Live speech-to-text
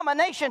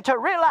nation to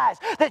realize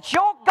that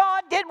your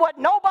God did what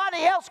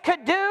nobody else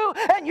could do,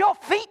 and your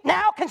feet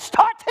now can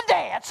start to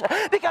dance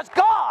because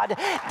God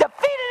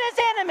defeated his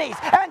enemies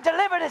and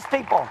delivered his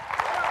people.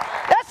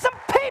 There's some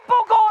people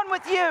going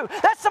with you.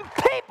 There's some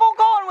people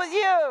going with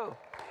you.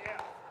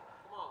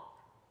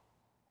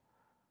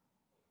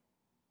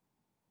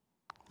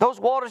 Those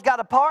waters got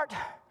to part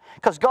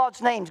because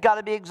God's name's got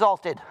to be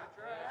exalted.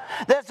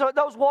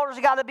 Those waters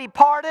have got to be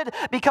parted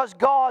because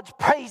God's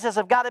praises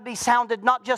have got to be sounded not just